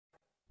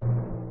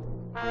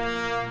Who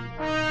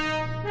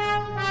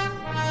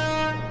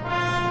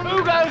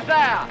goes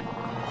there?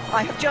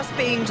 I have just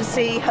been to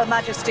see Her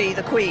Majesty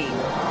the Queen,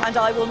 and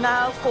I will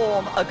now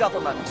form a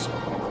government.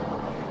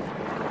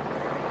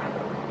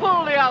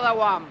 Pull the other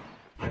one.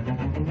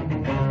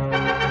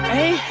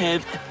 I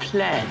have a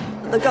plan.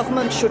 The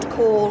government should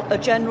call a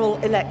general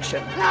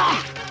election.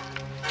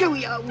 Do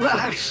your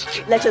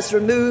worst. Let us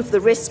remove the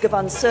risk of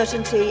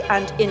uncertainty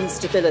and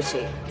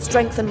instability.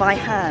 Strengthen my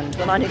hand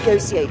when I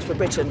negotiate for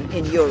Britain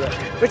in Europe.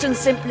 Britain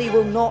simply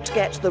will not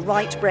get the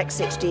right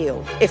Brexit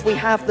deal if we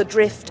have the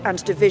drift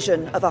and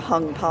division of a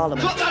hung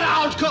parliament. Cut that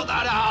out! Cut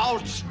that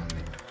out!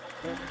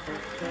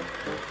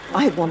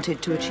 I had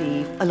wanted to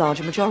achieve a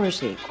larger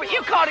majority. But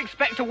you can't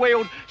expect to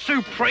wield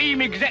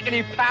supreme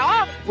executive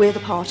power. We're the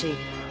party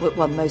that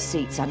won most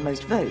seats and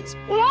most votes.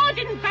 Well, I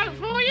didn't vote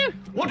for you.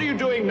 What are you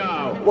doing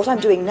now? What I'm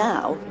doing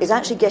now is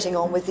actually getting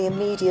on with the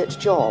immediate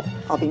job.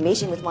 I'll be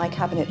meeting with my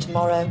cabinet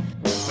tomorrow.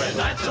 When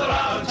nights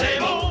around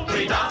table,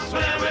 we dance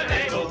when we're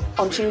able.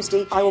 On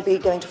Tuesday, I will be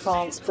going to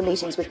France for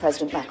meetings with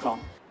President Macron.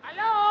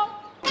 Hello?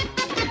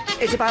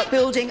 It's about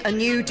building a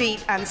new, deep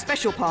and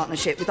special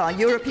partnership with our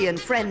European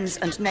friends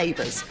and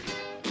neighbours.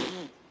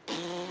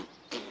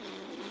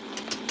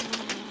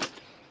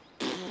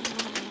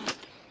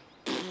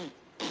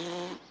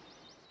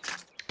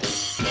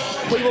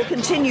 We will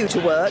continue to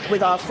work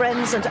with our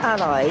friends and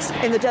allies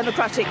in the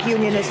Democratic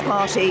Unionist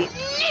Party.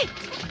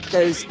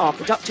 Those are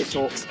productive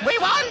talks. We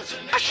want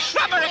a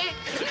shrubbery.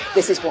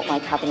 This is what my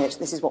cabinet,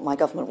 this is what my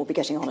government will be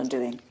getting on and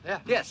doing. Yeah.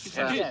 Yes.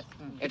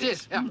 It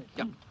is. Yeah.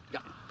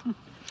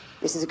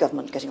 This is a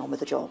government getting on with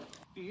the job.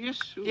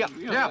 Yes. Yeah,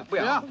 we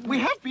are. We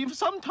have been for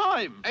some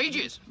time.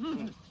 Ages.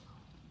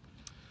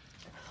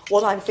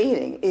 What I'm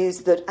feeling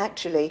is that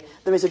actually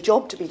there is a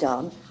job to be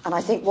done, and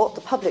I think what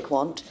the public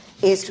want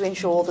is to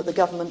ensure that the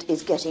government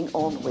is getting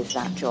on with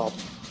that job.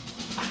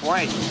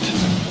 Right.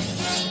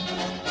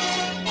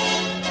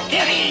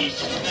 Here he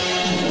is.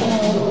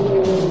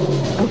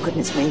 Oh,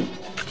 goodness me.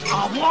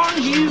 I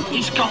warned you,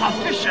 he's got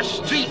a vicious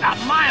streak a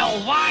mile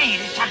wide.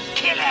 It's a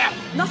killer.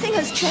 Nothing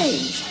has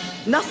changed.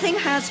 Nothing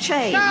has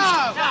changed.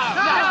 No.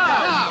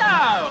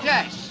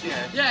 Yes,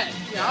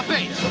 I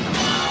bet.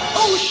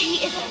 Oh,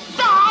 she is a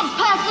bad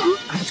person.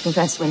 I have to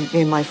confess, when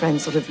me and my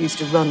friends sort of used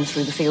to run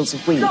through the fields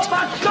of wheat.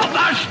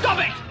 Stop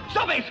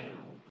it!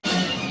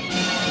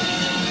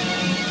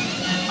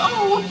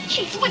 Oh,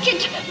 she's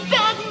wicked,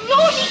 bad,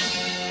 naughty.